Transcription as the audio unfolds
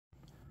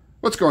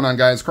What's going on,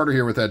 guys? Carter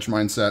here with Edge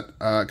Mindset.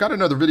 Got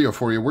another video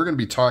for you. We're going to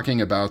be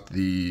talking about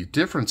the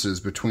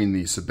differences between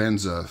the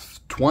Sebenza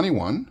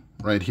 21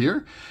 right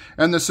here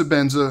and the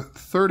Sebenza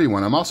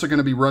 31. I'm also going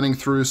to be running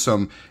through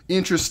some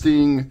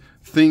interesting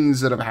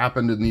things that have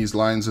happened in these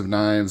lines of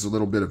knives, a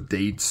little bit of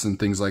dates and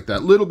things like that,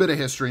 a little bit of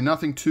history,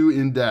 nothing too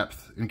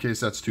in-depth in case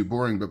that's too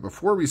boring. But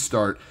before we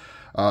start,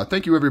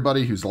 thank you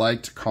everybody who's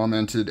liked,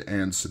 commented,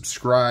 and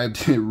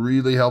subscribed. It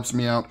really helps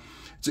me out.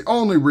 It's the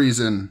only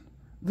reason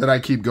that I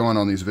keep going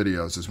on these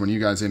videos is when you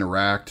guys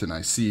interact and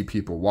I see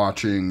people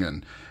watching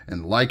and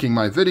liking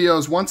my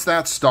videos. Once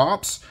that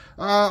stops,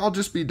 I'll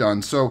just be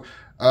done. So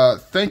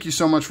thank you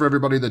so much for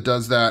everybody that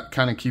does that.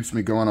 Kind of keeps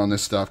me going on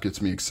this stuff,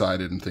 gets me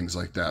excited and things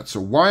like that.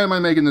 So why am I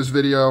making this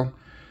video?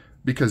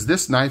 Because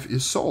this knife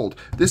is sold.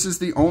 This is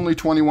the only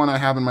 21 I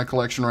have in my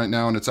collection right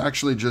now, and it's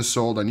actually just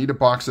sold. I need to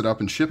box it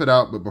up and ship it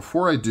out, but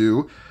before I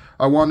do,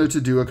 I wanted to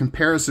do a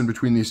comparison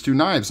between these two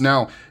knives.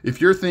 Now, if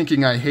you're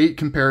thinking I hate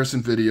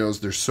comparison videos,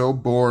 they're so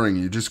boring,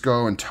 you just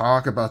go and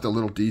talk about the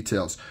little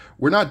details.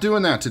 We're not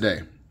doing that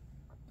today.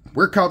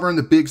 We're covering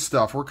the big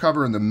stuff. We're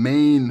covering the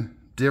main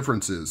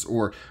differences,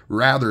 or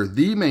rather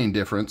the main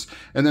difference,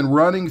 and then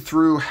running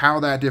through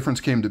how that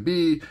difference came to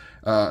be,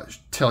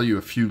 tell you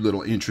a few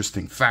little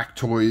interesting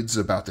factoids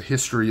about the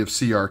history of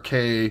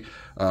CRK,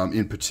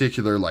 in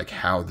particular, like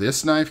how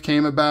this knife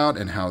came about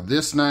and how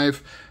this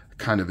knife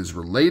kind of is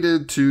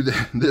related to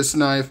this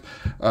knife.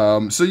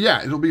 So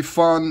yeah, it'll be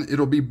fun.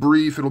 It'll be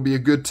brief. It'll be a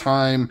good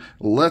time.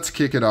 Let's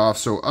kick it off.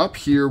 So up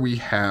here we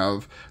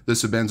have the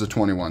Sebenza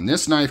 21.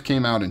 This knife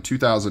came out in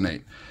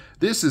 2008.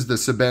 This is the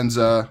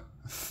Sebenza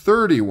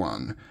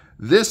 31.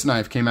 This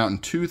knife came out in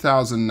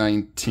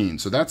 2019.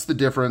 So that's the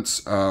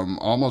difference.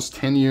 Almost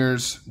 10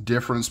 years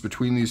difference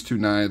between these two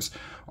knives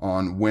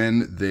on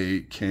when they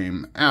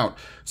came out.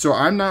 So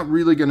I'm not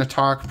really going to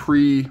talk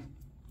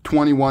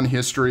pre-21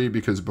 history,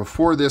 because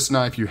before this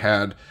knife you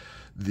had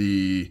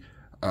the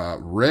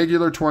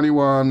regular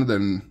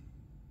 21,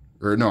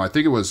 I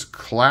think it was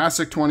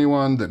classic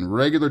 21, then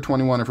regular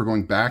 21 if we're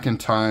going back in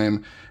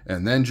time,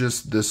 and then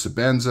just the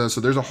Sebenza. So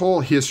there's a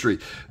whole history.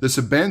 The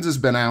Sebenza's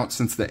been out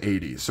since the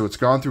 80s, so it's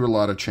gone through a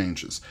lot of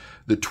changes.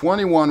 The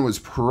 21 was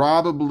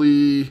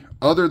probably,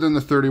 other than the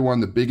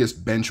 31, the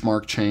biggest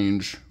benchmark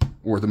change,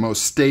 or the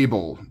most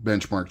stable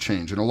benchmark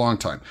change in a long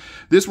time.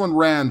 This one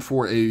ran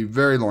for a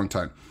very long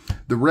time.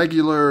 The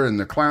regular and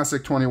the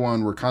classic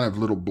 21 were kind of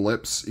little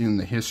blips in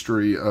the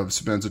history of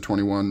Sebenza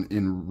 21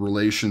 in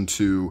relation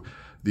to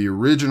the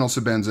original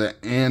Sebenza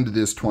and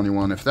this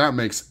 21, if that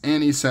makes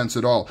any sense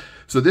at all.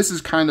 So this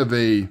is kind of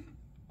a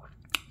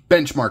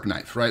benchmark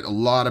knife, right? A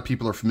lot of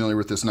people are familiar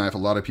with this knife. A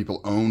lot of people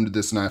owned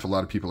this knife. A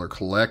lot of people are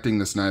collecting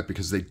this knife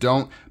because they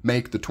don't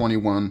make the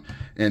 21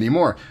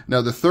 anymore.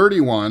 Now the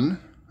 31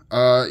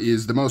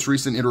 is the most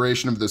recent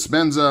iteration of the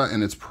Sebenza,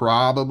 and it's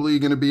probably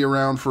going to be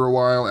around for a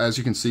while. As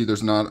you can see,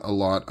 there's not a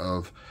lot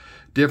of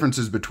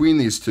differences between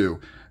these two.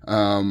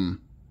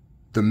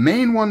 The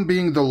main one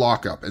being the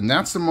lockup, and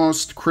that's the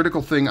most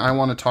critical thing I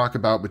want to talk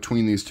about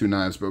between these two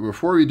knives. But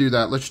before we do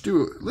that, let's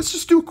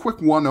just do a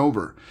quick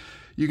one-over.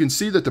 You can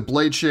see that the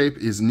blade shape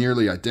is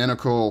nearly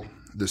identical.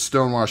 The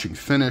stonewashing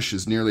finish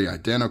is nearly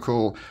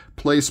identical.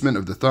 Placement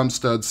of the thumb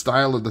studs,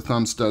 style of the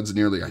thumb studs,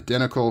 nearly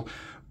identical.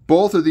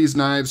 Both of these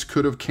knives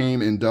could have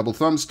came in double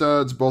thumb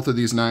studs. Both of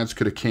these knives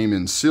could have came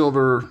in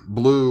silver,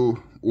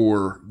 blue,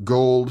 or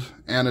gold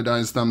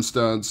anodized thumb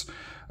studs.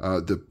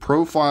 The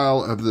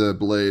profile of the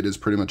blade is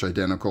pretty much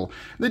identical.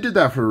 They did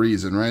that for a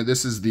reason, right?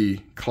 This is the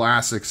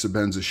classic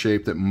Sebenza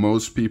shape that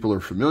most people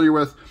are familiar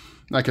with.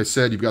 Like I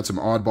said, you've got some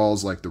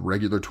oddballs like the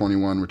regular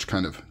 21, which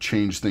kind of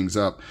changed things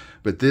up,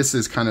 but this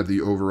is kind of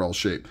the overall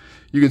shape.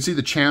 You can see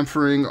the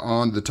chamfering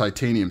on the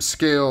titanium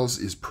scales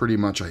is pretty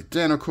much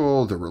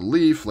identical. The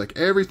relief, like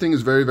everything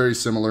is very, very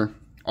similar.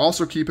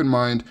 Also keep in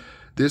mind,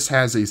 this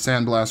has a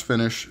sandblast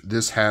finish.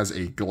 This has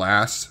a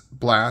glass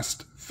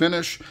blast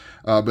finish,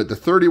 but the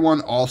 31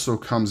 also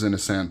comes in a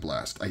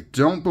sandblast. I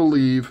don't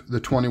believe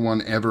the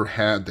 21 ever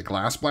had the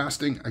glass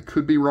blasting. I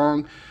could be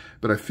wrong,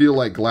 but I feel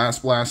like glass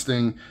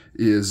blasting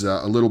is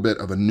a little bit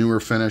of a newer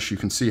finish. You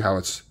can see how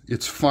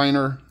it's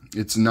finer.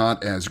 It's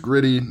not as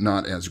gritty,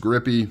 not as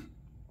grippy.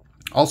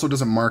 Also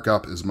doesn't mark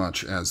up as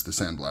much as the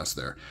sandblast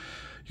there.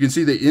 You can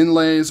see the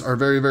inlays are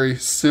very, very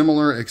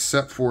similar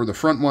except for the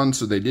front one.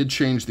 So they did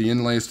change the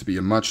inlays to be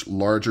a much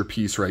larger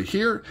piece right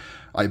here.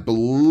 I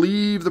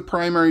believe the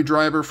primary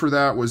driver for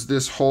that was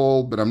this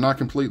hole, but I'm not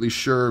completely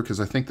sure because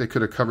I think they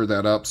could have covered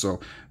that up. So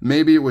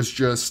maybe it was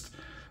just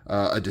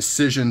a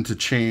decision to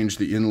change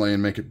the inlay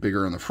and make it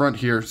bigger on the front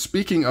here.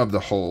 Speaking of the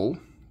hole,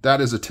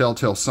 that is a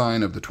telltale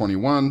sign of the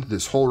 21,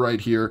 this hole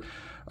right here.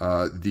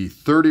 The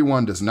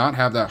 31 does not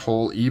have that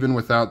hole, even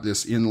without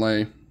this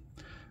inlay.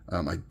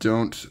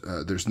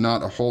 There's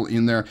not a hole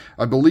in there.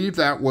 I believe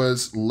that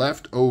was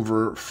left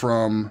over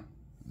from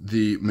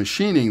the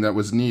machining that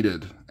was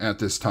needed at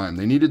this time.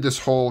 They needed this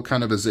hole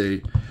kind of as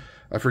a,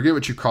 I forget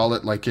what you call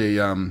it, like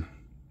a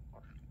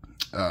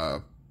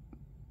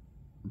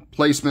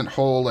placement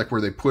hole, like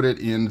where they put it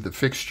in the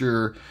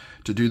fixture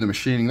to do the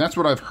machining. That's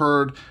what I've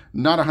heard.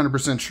 Not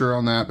 100% sure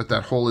on that, but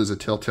that hole is a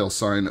telltale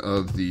sign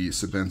of the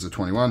Sebenza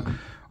 21.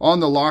 On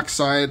the lock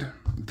side,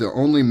 the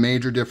only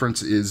major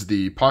difference is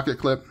the pocket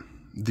clip.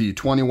 The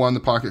 21, the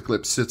pocket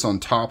clip sits on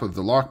top of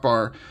the lock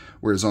bar,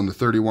 whereas on the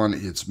 31,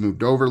 it's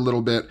moved over a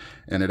little bit,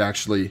 and it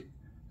actually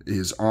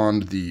is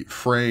on the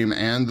frame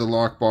and the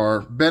lock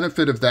bar.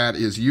 Benefit of that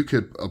is you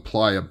could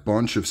apply a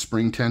bunch of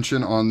spring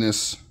tension on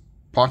this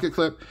pocket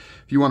clip.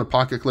 If you want a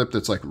pocket clip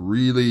that's like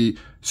really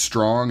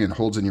strong and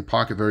holds in your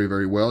pocket very,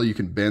 very well, you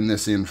can bend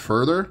this in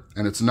further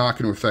and it's not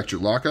going to affect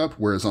your lockup.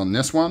 Whereas on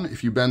this one,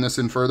 if you bend this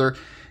in further,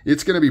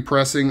 it's going to be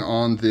pressing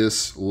on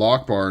this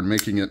lock bar and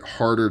making it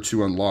harder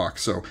to unlock.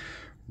 So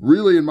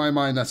really, in my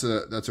mind, that's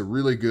a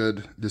really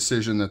good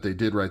decision that they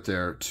did right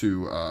there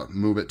to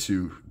move it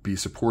to be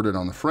supported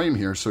on the frame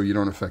here so you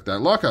don't affect that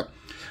lockup.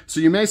 So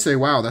you may say,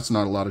 wow, that's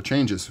not a lot of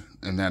changes,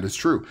 and that is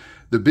true.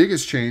 The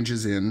biggest change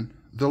is in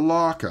the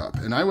lockup,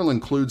 and I will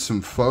include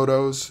some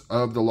photos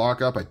of the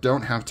lockup. I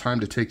don't have time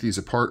to take these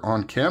apart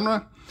on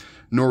camera,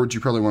 nor would you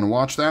probably want to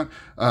watch that.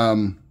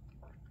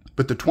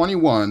 But the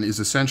 21 is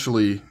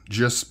essentially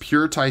just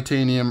pure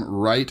titanium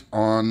right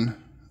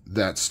on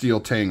that steel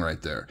tang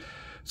right there.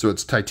 So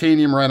it's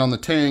titanium right on the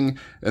tang,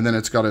 and then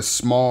it's got a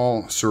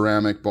small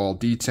ceramic ball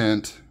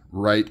detent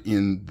right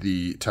in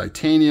the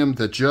titanium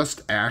that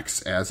just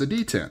acts as a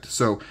detent.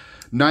 So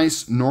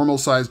nice normal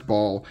sized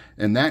ball,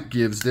 and that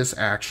gives this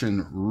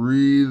action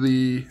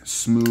really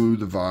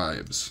smooth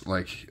vibes.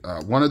 Like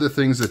one of the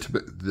things that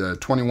the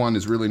 21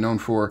 is really known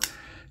for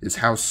is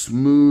how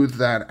smooth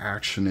that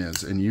action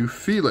is, and you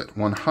feel it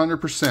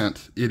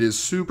 100%. It is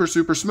super,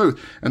 super smooth,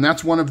 and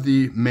that's one of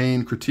the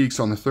main critiques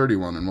on the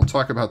 31, and we'll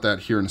talk about that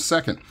here in a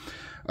second.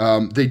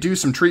 They do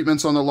some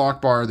treatments on the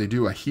lock bar. They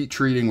do a heat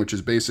treating, which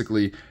is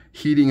basically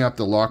heating up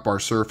the lock bar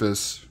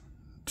surface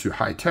to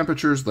high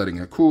temperatures, letting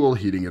it cool,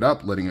 heating it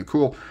up, letting it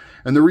cool.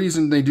 And the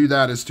reason they do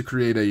that is to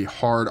create a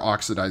hard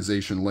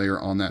oxidization layer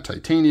on that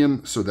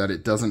titanium so that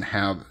it doesn't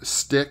have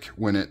stick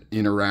when it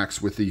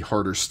interacts with the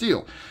harder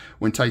steel.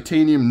 When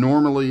titanium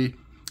normally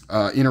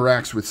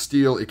interacts with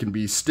steel, it can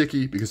be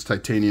sticky because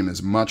titanium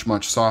is much,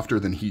 much softer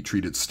than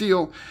heat-treated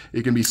steel.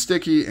 It can be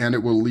sticky and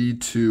it will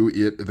lead to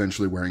it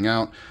eventually wearing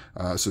out.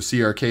 So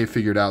CRK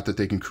figured out that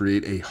they can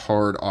create a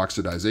hard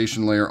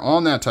oxidization layer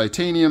on that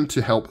titanium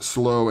to help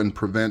slow and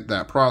prevent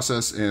that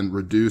process and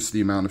reduce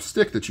the amount of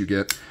stick that you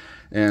get.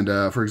 And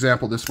for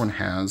example, this one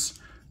has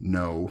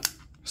no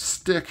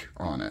stick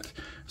on it.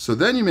 So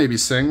then you may be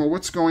saying, well,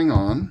 what's going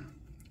on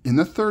in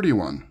the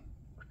 31?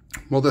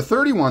 Well, the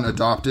 31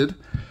 adopted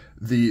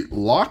the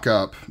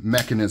lockup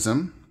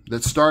mechanism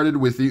that started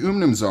with the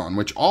Umnumzon,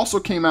 which also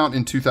came out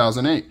in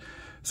 2008.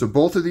 So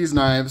both of these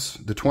knives,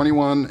 the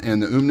 21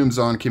 and the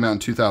Umnumzon, came out in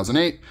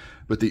 2008,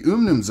 but the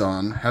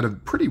Umnumzon had a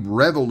pretty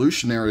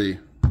revolutionary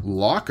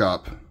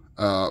lockup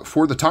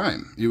for the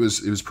time. It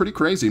was pretty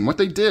crazy. And what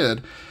they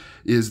did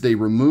is they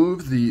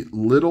removed the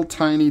little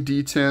tiny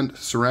detent,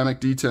 ceramic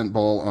detent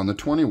ball on the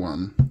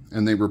 21,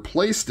 and they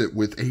replaced it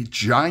with a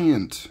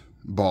giant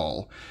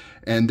ball.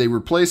 And they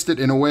replaced it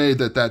in a way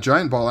that that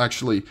giant ball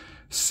actually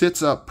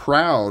sits up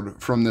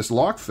proud from this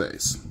lock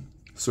face.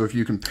 So if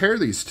you compare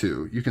these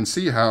two, you can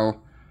see how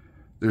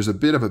there's a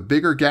bit of a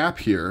bigger gap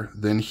here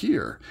than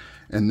here.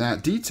 And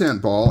that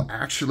detent ball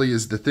actually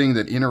is the thing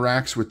that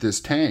interacts with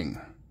this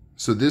tang.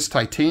 So this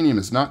titanium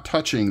is not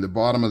touching the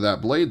bottom of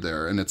that blade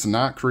there, and it's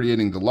not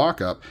creating the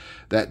lockup.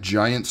 That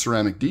giant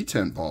ceramic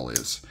detent ball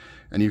is.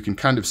 And you can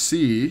kind of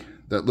see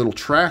that little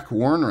track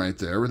worn right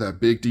there where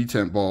that big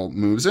detent ball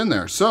moves in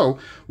there. So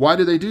why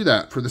do they do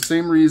that? For the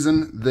same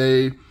reason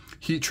they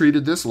heat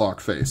treated this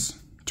lock face,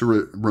 to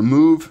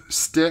remove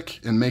stick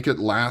and make it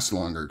last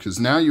longer, because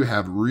now you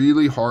have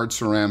really hard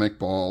ceramic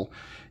ball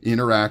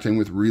interacting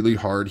with really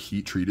hard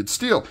heat treated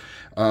steel.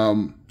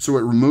 So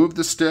it removed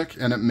the stick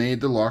and it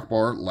made the lock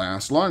bar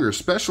last longer,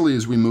 especially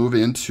as we move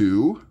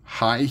into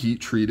high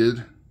heat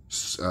treated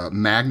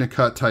Magna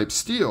Cut type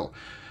steel.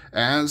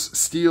 As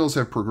steels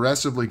have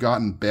progressively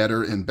gotten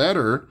better and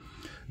better,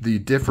 the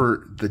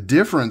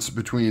difference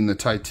between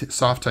the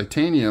soft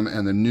titanium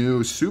and the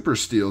new super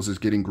steels is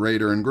getting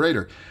greater and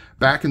greater.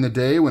 Back in the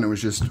day when it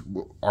was just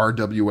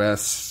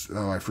RWS,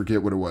 I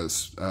forget what it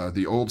was,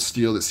 the old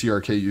steel that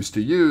CRK used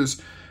to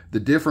use, the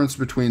difference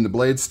between the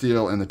blade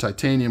steel and the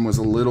titanium was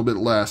a little bit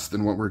less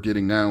than what we're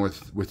getting now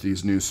with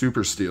these new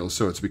super steels.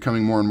 So it's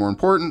becoming more and more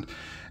important.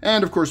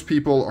 And of course,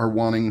 people are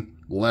wanting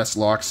less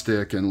lock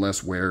stick and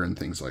less wear and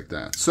things like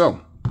that.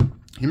 So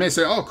you may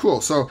say, oh,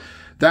 cool. So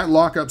that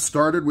lockup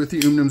started with the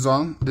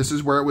Umnumzon. This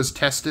is where it was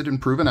tested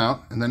and proven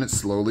out. And then it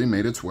slowly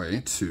made its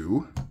way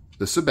to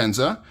the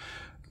Sebenza,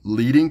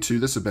 leading to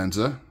the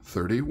Sebenza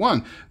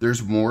 31.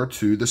 There's more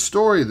to the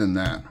story than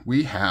that.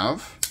 We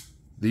have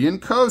the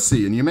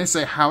Inkosi. And you may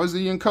say, how is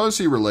the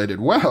Inkosi related?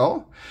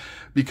 Well,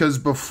 because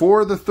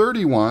before the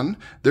 31,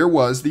 there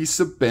was the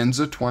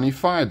Sebenza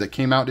 25 that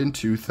came out in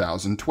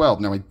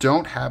 2012. Now, I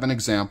don't have an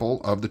example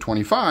of the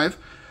 25,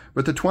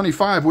 but the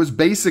 25 was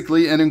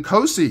basically an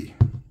Inkosi.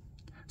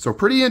 So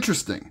pretty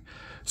interesting.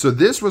 So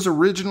this was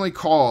originally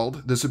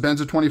called the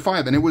Sebenza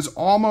 25, and it was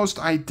almost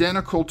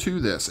identical to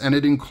this, and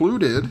it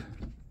included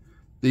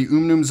the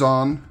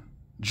Umnumzon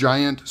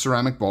giant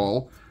ceramic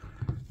ball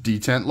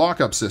detent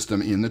lockup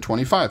system in the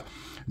 25.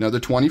 Now the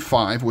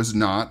 25 was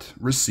not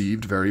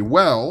received very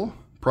well,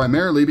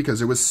 primarily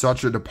because it was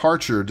such a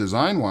departure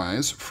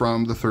design-wise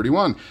from the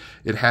 31.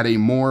 It had a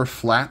more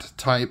flat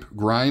type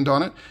grind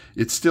on it.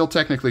 It's still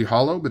technically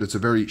hollow, but it's a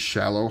very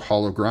shallow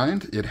hollow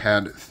grind. It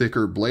had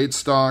thicker blade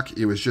stock.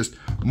 It was just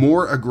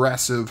more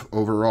aggressive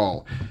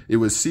overall. It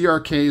was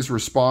CRK's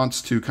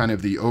response to kind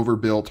of the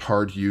overbuilt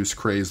hard use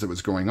craze that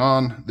was going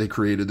on. They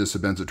created the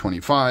Sebenza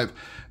 25.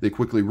 They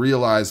quickly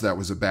realized that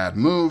was a bad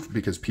move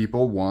because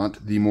people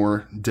want the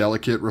more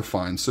delicate,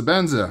 refined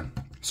Sebenza.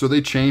 So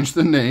they changed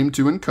the name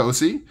to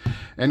Nkosi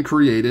and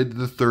created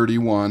the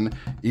 31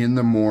 in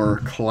the more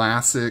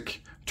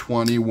classic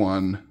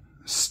 21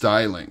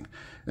 styling.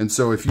 And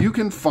so if you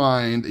can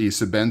find a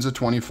Sebenza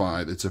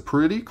 25, it's a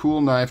pretty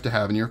cool knife to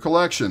have in your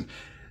collection.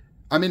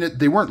 I mean,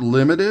 they weren't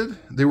limited.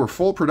 They were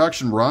full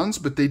production runs,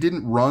 but they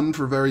didn't run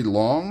for very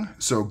long.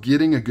 So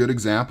getting a good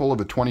example of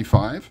a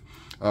 25,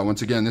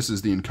 once again, this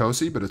is the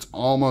Nkosi, but it's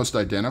almost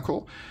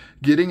identical.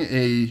 Getting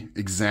a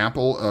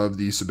example of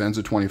the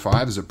Sebenza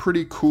 25 is a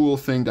pretty cool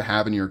thing to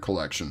have in your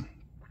collection.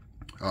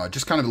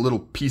 Just kind of a little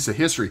piece of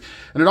history.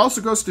 And it also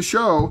goes to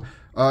show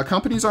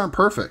companies aren't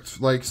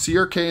perfect. Like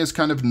CRK is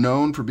kind of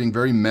known for being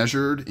very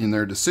measured in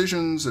their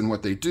decisions and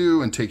what they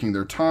do and taking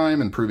their time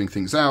and proving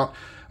things out.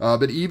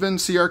 But even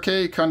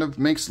CRK kind of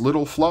makes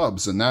little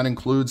flubs, and that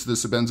includes the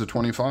Sebenza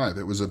 25.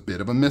 It was a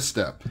bit of a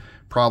misstep.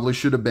 Probably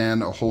should have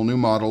been a whole new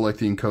model like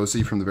the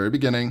Nkosi from the very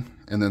beginning,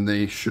 and then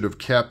they should have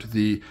kept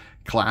the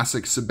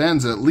classic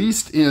Sebenza, at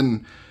least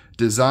in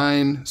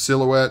design,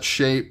 silhouette,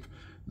 shape,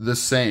 the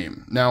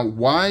same. Now,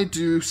 why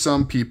do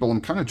some people,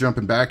 I'm kind of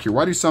jumping back here,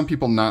 why do some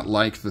people not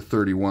like the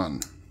 31?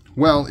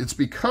 Well, it's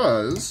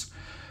because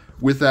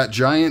with that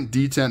giant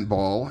detent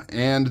ball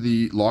and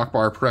the lock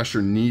bar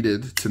pressure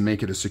needed to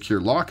make it a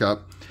secure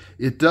lockup,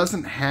 it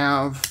doesn't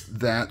have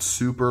that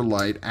super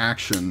light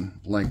action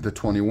like the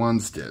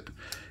 21s did.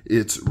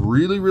 It's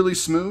really, really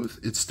smooth.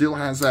 It still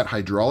has that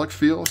hydraulic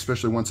feel,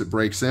 especially once it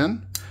breaks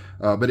in.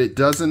 But it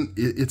doesn't,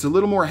 it's a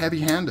little more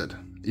heavy-handed.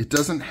 It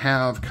doesn't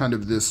have kind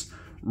of this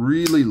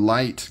really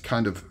light,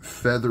 kind of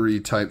feathery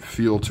type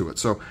feel to it.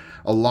 So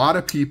a lot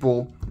of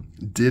people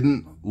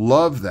didn't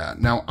love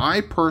that. Now,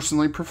 I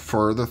personally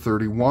prefer the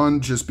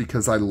 31 just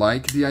because I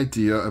like the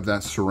idea of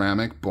that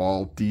ceramic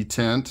ball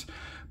detent.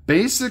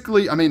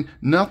 Basically, I mean,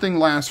 nothing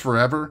lasts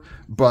forever,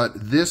 but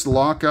this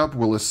lockup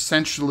will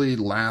essentially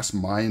last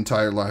my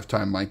entire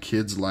lifetime, my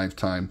kids'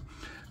 lifetime.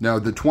 Now,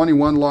 the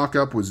 21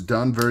 lockup was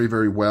done very,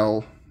 very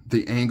well.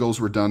 The angles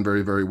were done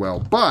very, very well.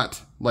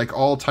 But like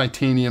all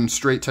titanium,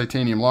 straight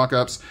titanium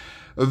lockups,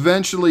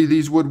 eventually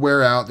these would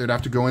wear out. They'd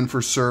have to go in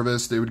for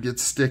service. They would get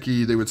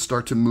sticky. They would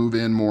start to move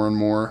in more and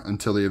more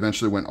until they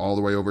eventually went all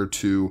the way over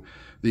to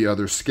the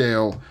other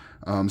scale.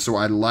 So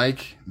I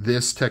like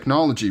this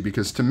technology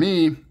because to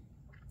me,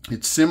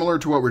 it's similar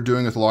to what we're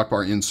doing with lock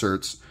bar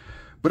inserts,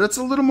 but it's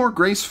a little more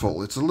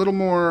graceful. It's a little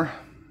more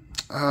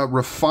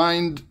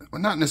refined,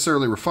 well, not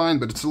necessarily refined,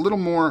 but it's a little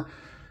more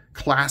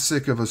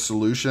classic of a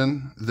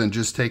solution than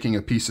just taking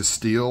a piece of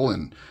steel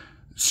and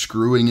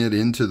screwing it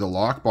into the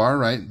lock bar,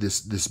 right?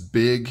 This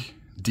big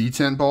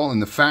detent ball,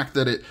 and the fact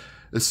that it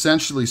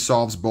essentially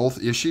solves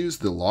both issues,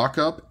 the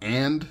lockup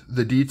and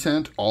the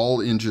detent, all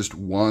in just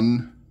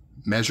one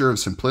measure of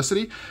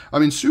simplicity. I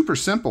mean, super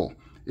simple.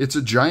 It's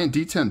a giant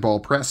detent ball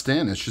pressed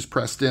in. It's just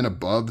pressed in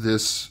above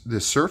this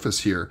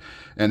surface here,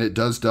 and it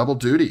does double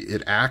duty.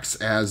 It acts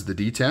as the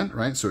detent,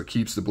 right? So it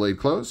keeps the blade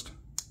closed.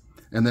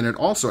 And then it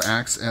also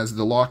acts as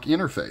the lock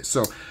interface.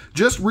 So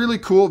just really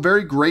cool,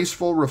 very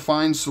graceful,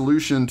 refined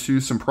solution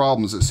to some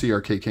problems that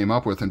CRK came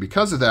up with. And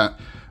because of that,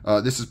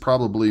 this is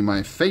probably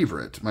my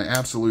favorite, my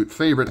absolute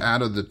favorite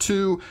out of the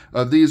two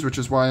of these, which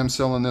is why I'm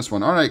selling this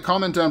one. All right,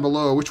 comment down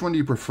below, which one do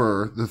you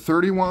prefer, the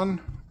 31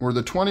 or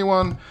the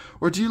 21,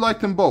 or do you like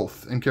them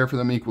both and care for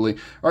them equally?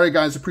 All right,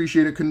 guys,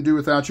 appreciate it. Couldn't do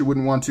without you,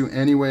 wouldn't want to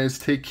anyways.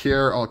 Take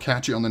care. I'll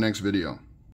catch you on the next video.